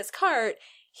driving his cart,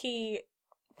 he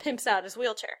pimps out his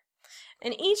wheelchair.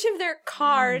 And each of their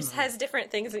cars has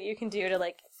different things that you can do to,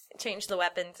 like, change the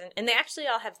weapons. And they actually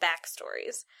all have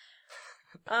backstories.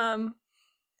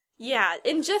 Yeah,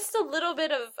 in just a little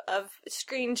bit of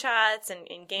screenshots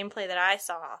and gameplay that I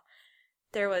saw,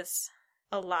 there was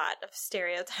a lot of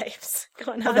stereotypes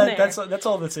going on there. That's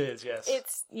all this is, yes.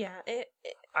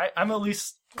 I'm at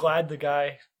least glad the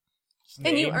guy's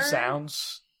name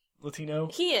sounds Latino.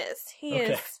 He is. He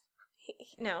is.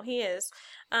 He is.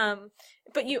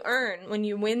 But you earn, when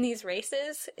you win these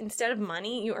races, instead of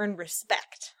money, you earn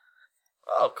respect.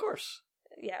 Oh, of course.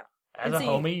 Yeah. As a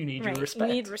homie, you need your respect.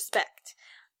 You need respect.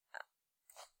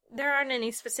 There aren't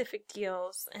any specific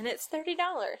deals, and it's $30.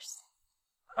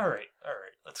 All right.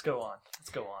 Let's go on.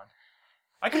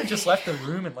 I could have just left the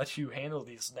room and let you handle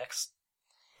these next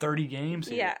 30 games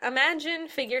here. Yeah, Imagine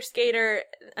Figure Skater.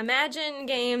 Imagine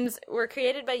games were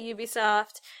created by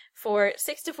Ubisoft for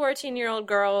 6 to 14-year-old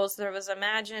girls. There was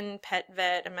Imagine Pet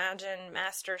Vet, Imagine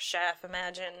Master Chef,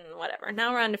 Imagine whatever.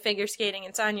 Now we're on to figure skating.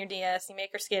 It's on your DS. You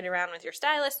make her skate around with your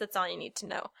stylus. That's all you need to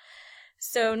know.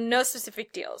 So no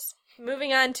specific deals.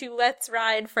 Moving on to Let's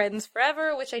Ride Friends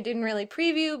Forever, which I didn't really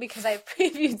preview because I've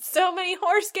previewed so many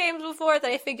horse games before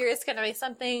that I figure it's going to be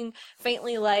something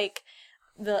faintly like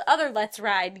the other Let's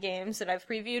Ride games that I've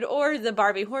previewed, or the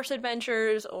Barbie Horse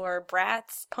Adventures, or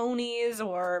Bratz Ponies,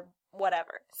 or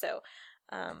whatever. So,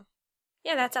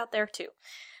 yeah, that's out there too.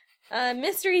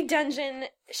 Mystery Dungeon,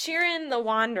 Shiren the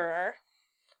Wanderer.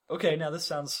 Okay, now this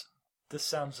sounds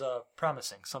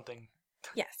promising.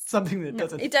 Yes. Something that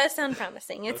doesn't... It does sound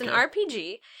promising. It's an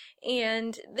RPG,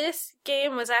 and this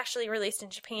game was actually released in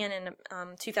Japan in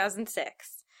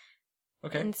 2006.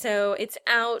 Okay. And so it's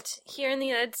out here in the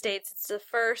United States. It's the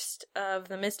first of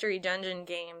the Mystery Dungeon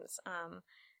games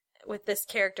with this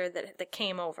character that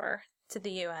came over to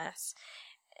the U.S.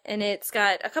 And it's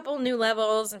got a couple new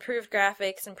levels, improved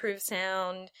graphics, improved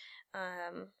sound,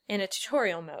 and a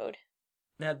tutorial mode.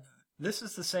 Now, this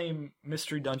is the same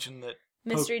Mystery Dungeon that...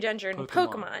 Mystery Dungeon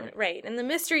Pokemon, right. And the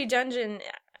Mystery Dungeon,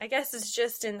 I guess, is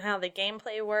just in how the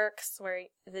gameplay works, where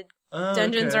the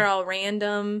dungeons are all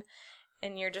random,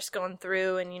 and you're just going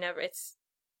through, and it's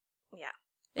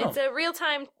a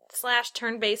real-time /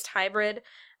 turn-based hybrid,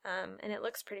 and it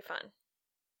looks pretty fun.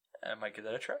 I might give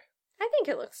that a try. I think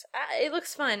it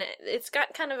looks fun. It's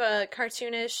got kind of a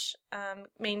cartoonish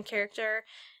main character,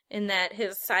 in that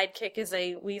his sidekick is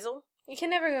a weasel. You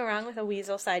can never go wrong with a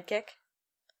weasel sidekick.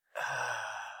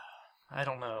 I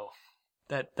don't know.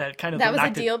 That kind of that was a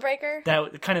deal breaker.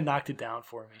 That kind of knocked it down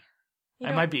for me.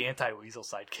 I might be anti-weasel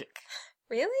sidekick.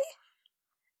 Really?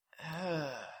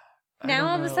 Now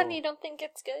all of a sudden you don't think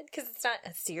it's good because it's not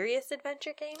a serious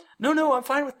adventure game? No, I'm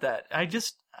fine with that.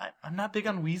 I'm not big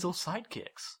on weasel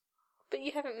sidekicks. But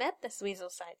you haven't met this weasel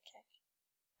sidekick.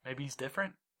 Maybe he's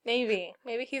different. Maybe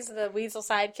he's the weasel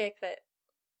sidekick that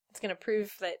is going to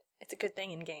prove that it's a good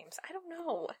thing in games. I don't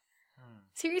know.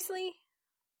 Seriously?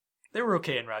 They were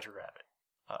okay in Roger Rabbit.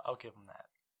 I'll give them that.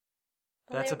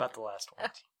 Well, that's about the last one.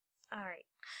 Alright.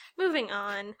 Moving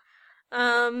on.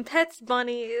 Pets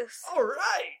Bunnies.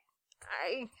 Alright!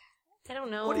 I don't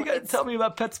know. What are you going to tell me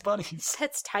about Pets Bunnies?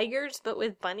 Pets Tigers, but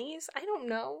with bunnies? I don't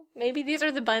know. Maybe these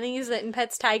are the bunnies that in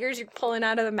Pets Tigers you're pulling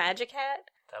out of the magic hat?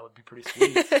 That would be pretty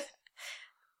sweet.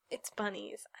 It's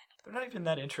bunnies. They're not even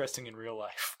that interesting in real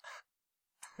life.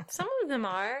 Some of them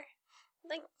are.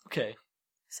 Okay.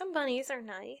 Some bunnies are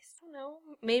nice. I don't know.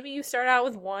 Maybe you start out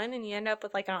with one and you end up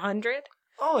with 100.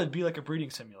 Oh, it'd be like a breeding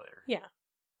simulator. Yeah.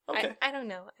 Okay. I don't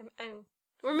know.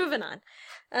 We're moving on.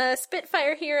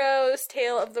 Spitfire Heroes,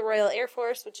 Tale of the Royal Air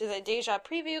Force, which is a Deja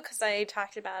preview because I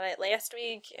talked about it last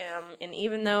week. And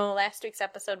even though last week's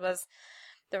episode was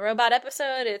the robot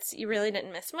episode, you really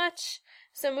didn't miss much.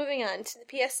 So moving on to the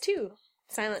PS2.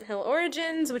 Silent Hill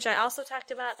Origins, which I also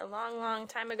talked about a long, long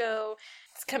time ago.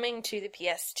 It's coming to the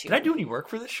PS2. Did I do any work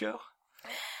for this show?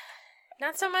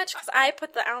 Not so much because I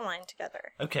put the outline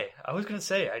together. Okay, I was going to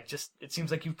say, it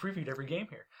seems like you've previewed every game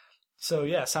here. So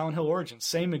yeah, Silent Hill Origins,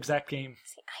 same exact game.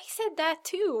 See, I said that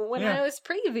too when I was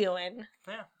previewing.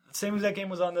 Yeah, the same exact game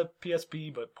was on the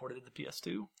PSP, but ported to the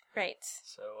PS2. Right.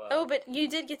 So. Oh, but you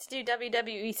did get to do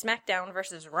WWE SmackDown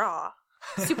versus Raw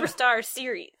Superstar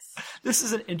Series. This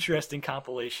is an interesting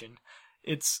compilation.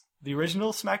 It's the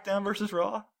original SmackDown versus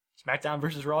Raw, SmackDown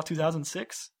versus Raw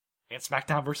 2006, and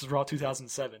SmackDown versus Raw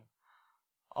 2007.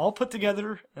 All put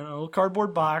together in a little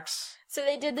cardboard box. So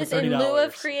they did this in lieu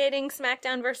of creating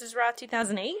SmackDown vs. Raw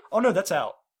 2008? Oh, no, that's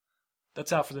out.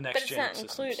 That's out for the next gen. But it's not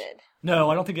included. No,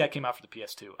 I don't think that came out for the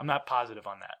PS2. I'm not positive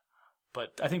on that.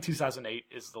 But I think 2008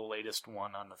 is the latest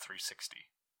one on the 360.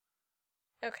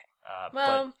 Okay.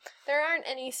 Well, there aren't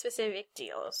any specific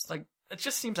deals. Like, it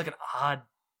just seems like an odd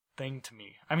thing to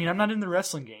me. I mean, I'm not into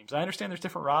wrestling games. I understand there's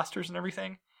different rosters and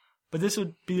everything. But this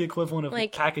would be the equivalent of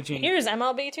like, packaging. Here's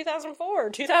MLB 2004,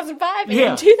 2005,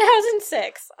 and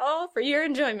 2006. All for your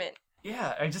enjoyment.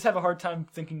 Yeah, I just have a hard time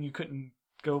thinking you couldn't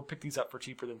go pick these up for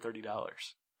cheaper than $30.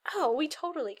 Oh, we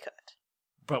totally could.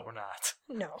 But we're not.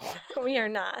 No, we are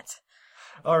not.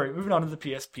 All right, moving on to the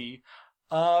PSP.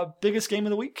 Biggest game of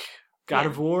the week, God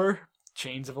of War,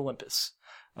 Chains of Olympus.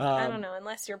 I don't know,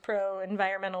 unless you're pro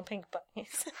environmental pink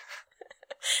bunnies.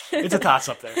 It's a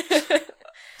toss-up there.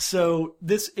 So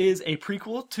this is a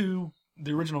prequel to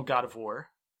the original God of War,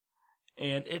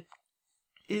 and it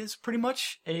is pretty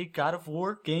much a God of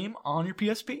War game on your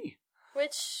PSP.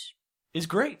 Which is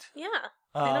great. Yeah.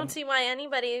 I don't see why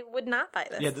anybody would not buy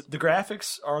this. Yeah, the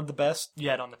graphics are the best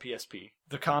yet on the PSP.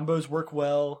 The combos work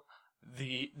well.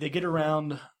 They get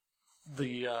around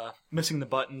the missing the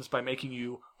buttons by making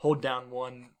you hold down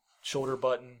one shoulder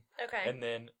button. Okay. And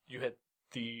then you hit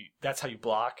that's how you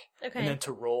block. Okay. And then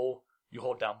to roll, you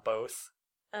hold down both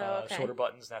okay. shoulder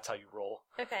buttons, and that's how you roll.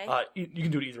 Okay. You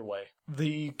can do it either way.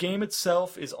 The game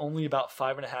itself is only about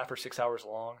 5.5 or 6 hours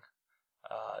long.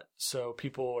 So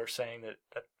people are saying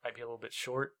that might be a little bit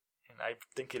short, and I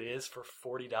think it is for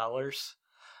 $40.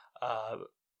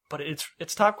 But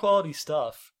it's top quality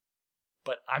stuff.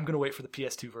 But I'm going to wait for the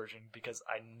PS2 version because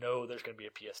I know there's going to be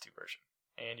a PS2 version.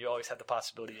 And you always have the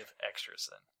possibility of extras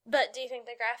then. But do you think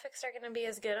the graphics are going to be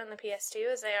as good on the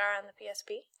PS2 as they are on the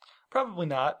PSP? Probably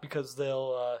not, because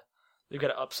they've got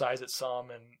to upsize it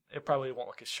some, and it probably won't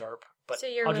look as sharp. But so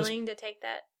you're willing to take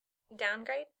that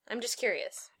downgrade? I'm just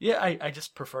curious. Yeah, I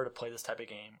just prefer to play this type of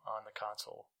game on the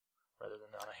console rather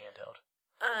than on a handheld.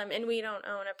 And we don't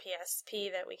own a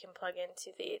PSP that we can plug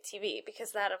into the TV,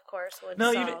 because that, of course, would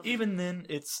No, solve... even then,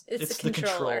 it's the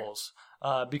controls.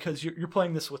 Because you're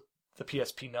playing this with the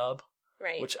PSP nub,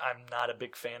 right? Which I'm not a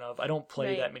big fan of. I don't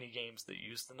play that many games that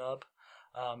use the nub.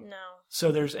 No.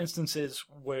 So there's instances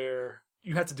where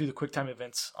you have to do the QuickTime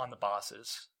events on the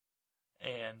bosses,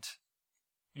 and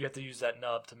you have to use that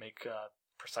nub to make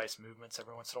precise movements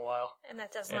every once in a while. And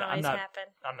that doesn't always happen.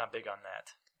 I'm not big on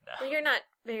that. No. Well, you're not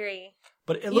very...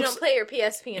 But you don't play your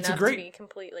PSP enough to be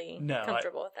completely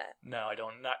comfortable with that. No, I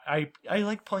don't. I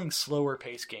like playing slower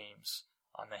paced games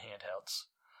on the handhelds.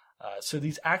 So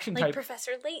these action type... Like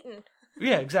Professor Layton.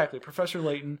 Yeah, exactly. Professor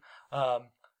Layton. I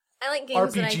like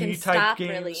games that I can stop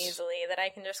games. really easily, that I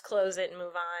can just close it and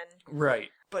move on. Right.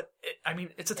 But,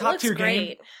 it's a top-tier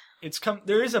game.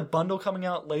 There is a bundle coming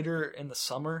out later in the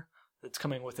summer that's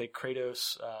coming with a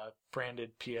Kratos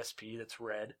branded PSP that's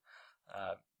red.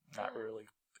 Not really.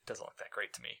 It doesn't look that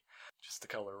great to me. Just the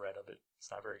color red of it.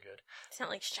 It's not very good. It's not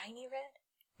like shiny red?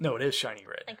 No, it is shiny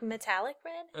red. Like metallic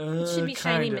red? It should be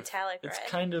shiny metallic red.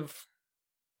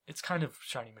 It's kind of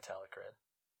shiny metallic red.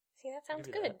 See, that sounds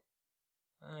good.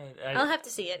 That. I'll have to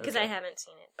see it, because I haven't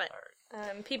seen it.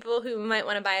 But people who might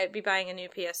want to be buying a new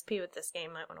PSP with this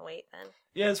game might want to wait then.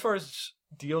 Yeah, as far as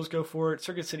deals go for it,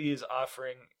 Circuit City is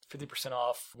offering 50%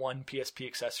 off one PSP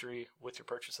accessory with your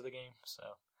purchase of the game. So,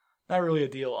 not really a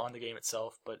deal on the game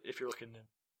itself, but if you're looking to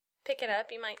pick it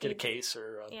up, you might get a case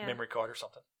or a memory card or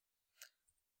something.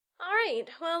 All right,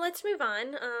 well, let's move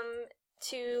on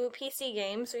to PC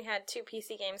games. We had 2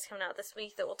 PC games coming out this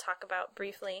week that we'll talk about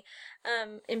briefly.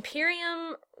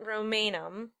 Imperium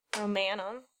Romanum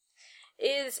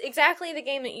is exactly the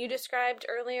game that you described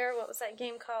earlier. What was that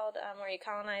game called where you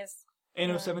colonize...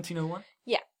 Anno 1701?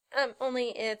 Yeah,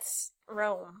 only it's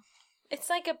Rome. It's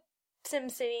like a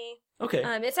SimCity. Okay.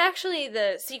 It's actually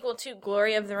the sequel to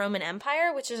Glory of the Roman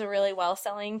Empire, which is a really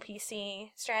well-selling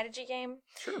PC strategy game.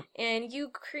 Sure. And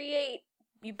you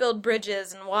build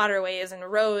bridges and waterways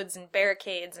and roads and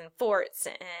barricades and forts,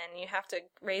 and you have to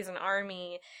raise an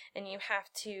army, and you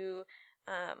have to,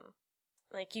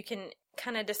 you can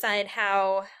kind of decide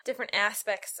how different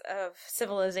aspects of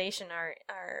civilization are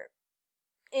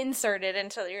inserted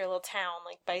into your little town,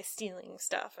 like by stealing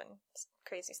stuff and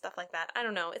crazy stuff like that. I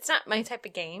don't know. It's not my type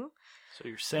of game. So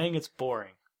you're saying it's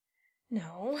boring.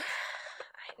 No,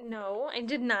 I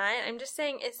did not. I'm just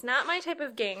saying it's not my type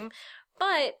of game,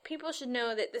 but people should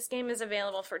know that this game is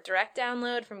available for direct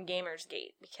download from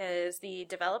Gamersgate because the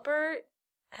developer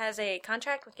has a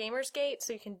contract with Gamersgate,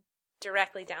 so you can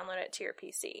directly download it to your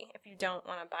PC if you don't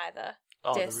want to buy the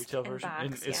disc the retail and version? box,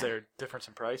 And is yeah. there a difference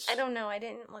in price? I don't know. I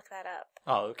didn't look that up.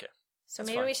 Oh, okay. So That's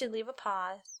maybe fine. we should leave a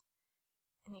pause,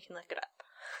 and you can look it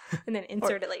up, and then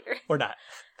insert it later. Or not.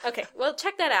 Okay, well,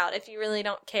 check that out if you really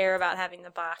don't care about having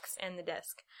the box and the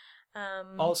disc.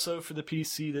 Also for the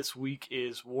PC this week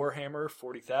is Warhammer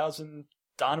 40,000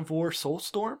 Dawn of War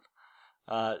Soulstorm.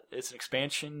 It's an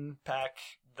expansion pack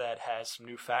that has some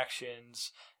new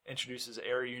factions, introduces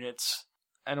air units.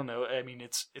 I don't know. I mean,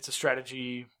 it's a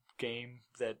strategy game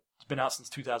that's been out since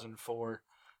 2004,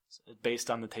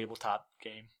 based on the tabletop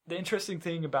game. The interesting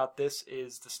thing about this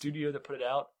is the studio that put it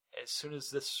out, as soon as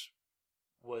this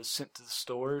was sent to the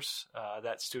stores,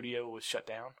 that studio was shut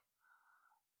down.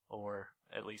 Or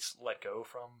at least let go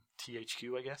from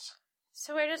THQ, I guess.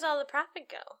 So where does all the profit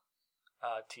go?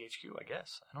 THQ, I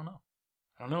guess. I don't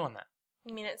know on that.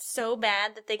 You mean it's so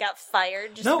bad that they got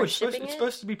fired just No, for it's shipping it's it?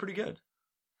 supposed to be pretty good.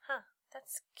 Huh,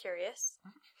 that's curious.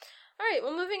 All right,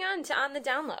 well, moving on to On the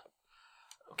Download.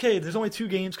 Okay, there's only 2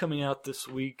 games coming out this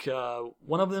week.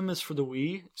 One of them is for the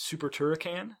Wii, Super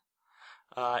Turrican.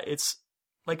 It's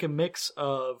like a mix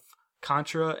of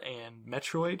Contra and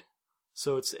Metroid.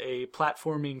 So it's a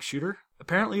platforming shooter.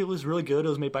 Apparently it was really good. It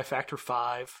was made by Factor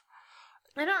 5.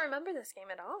 I don't remember this game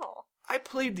at all. I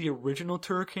played the original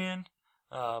Turrican.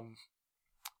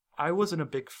 I wasn't a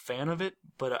big fan of it,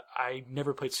 but I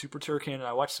never played Super Turrican, and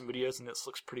I watched some videos, and this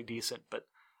looks pretty decent, but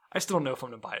I still don't know if I'm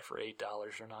going to buy it for $8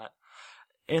 or not.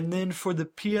 And then for the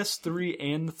PS3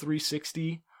 and the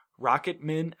 360,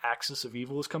 Rocketman Axis of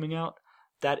Evil is coming out.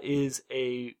 That is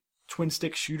a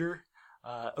twin-stick shooter,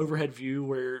 overhead view,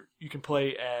 where you can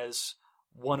play as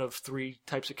one of 3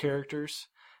 types of characters,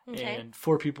 Okay. and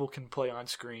 4 people can play on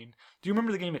screen. Do you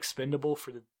remember the game Expendable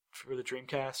for the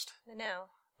Dreamcast? No.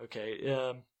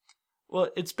 Okay. Well,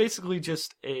 it's basically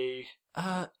just a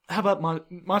how about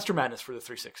Monster Madness for the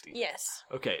 360? Yes.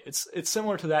 Okay, it's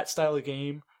similar to that style of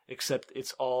game, except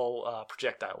it's all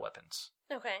projectile weapons.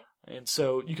 Okay. And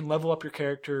so you can level up your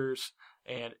characters,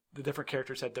 and the different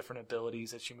characters have different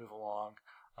abilities as you move along.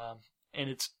 And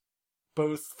it's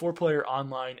both 4-player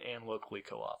online and locally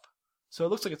co-op. So it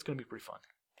looks like it's going to be pretty fun.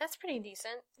 That's pretty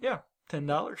decent. Yeah, $10.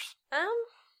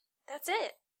 That's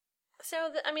it.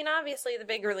 So, obviously the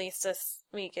big release this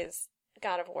week is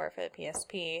God of War for the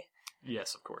PSP.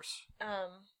 Yes, of course.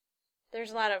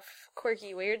 There's a lot of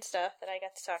quirky, weird stuff that I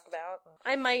got to talk about.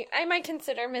 I might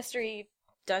consider Mystery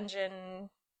Dungeon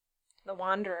the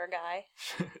Wanderer guy.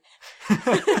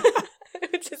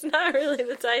 Which is not really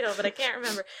the title, but I can't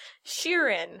remember.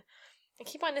 Sheeran. I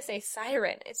keep wanting to say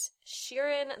Siren. It's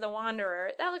Sheeran the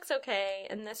Wanderer. That looks okay.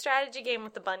 And the strategy game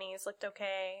with the bunnies looked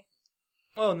okay.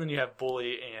 Well, and then you have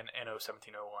Bully and Anno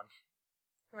 1701.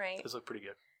 Right. Those look pretty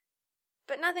good.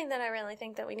 But nothing that I really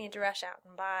think that we need to rush out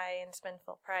and buy and spend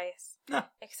full price. No.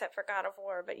 Except for God of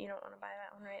War, but you don't want to buy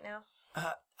that one right now.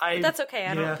 But That's okay.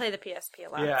 I don't play the PSP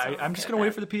a lot. Yeah, so I'm just going to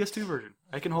wait for the PS2 version.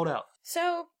 I can hold out.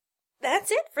 So,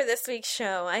 that's it for this week's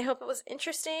show. I hope it was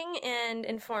interesting and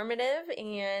informative.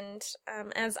 And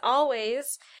as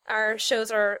always, our shows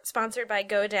are sponsored by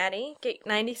GoDaddy. Get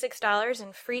 $96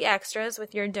 in free extras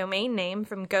with your domain name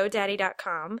from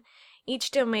GoDaddy.com.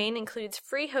 Each domain includes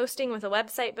free hosting with a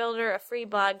website builder, a free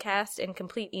blogcast, and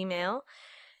complete email.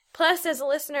 Plus, as a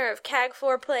listener of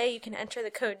CAG4Play, you can enter the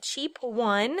code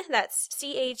CHEAP1, that's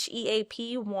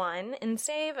CHEAP1, and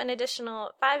save an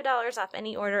additional $5 off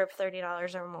any order of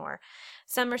 $30 or more.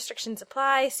 Some restrictions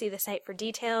apply. See the site for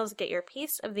details. Get your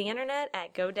piece of the internet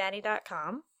at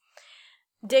GoDaddy.com.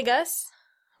 Dig us.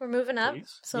 We're moving up,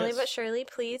 Please. slowly Yes. but surely.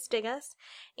 Please dig us.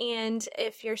 And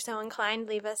if you're so inclined,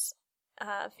 leave us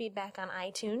feedback on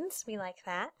iTunes. We like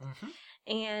that. Mm-hmm.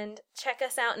 And check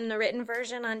us out in the written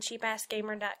version on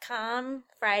cheapassgamer.com.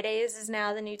 Fridays is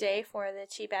now the new day for the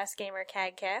Cheap Ass Gamer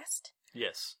CAGcast.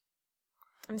 Yes.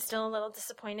 I'm still a little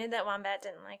disappointed that Wombat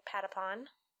didn't like Patapon.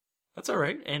 That's all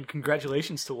right. And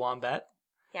congratulations to Wombat.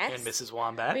 Yes. And Mrs.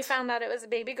 Wombat. We found out it was a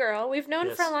baby girl. We've known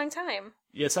Yes. for a long time.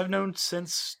 Yes, I've known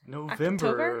since November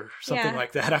October? or something Yeah.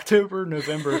 like that. October,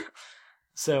 November.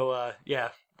 So,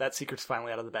 yeah, that secret's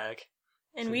finally out of the bag.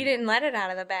 And we didn't let it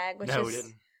out of the bag, which No, is we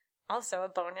didn't. also a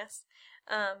bonus.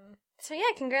 So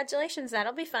yeah, congratulations.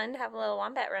 That'll be fun to have a little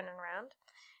wombat running around.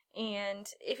 And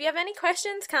if you have any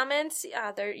questions, comments,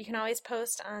 you can always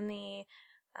post on the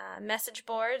message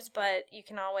boards, but you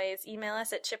can always email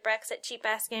us at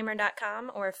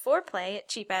chipwrecks@cheapassgamer.com or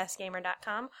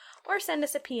foreplay@cheapassgamer.com or send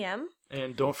us a PM.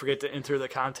 And don't forget to enter the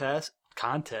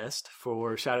contest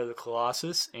for Shadow of the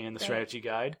Colossus and the Right. strategy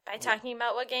guide. By talking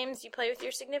about what games you play with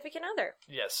your significant other.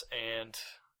 Yes, and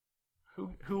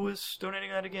who was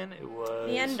donating that again? It was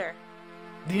The Ender.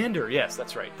 The Ender, yes,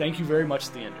 that's right. Thank you very much,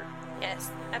 The Ender. Yes,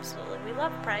 absolutely. We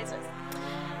love prizes.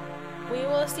 We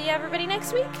will see everybody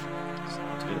next week.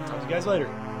 Sounds good. Talk to you guys later.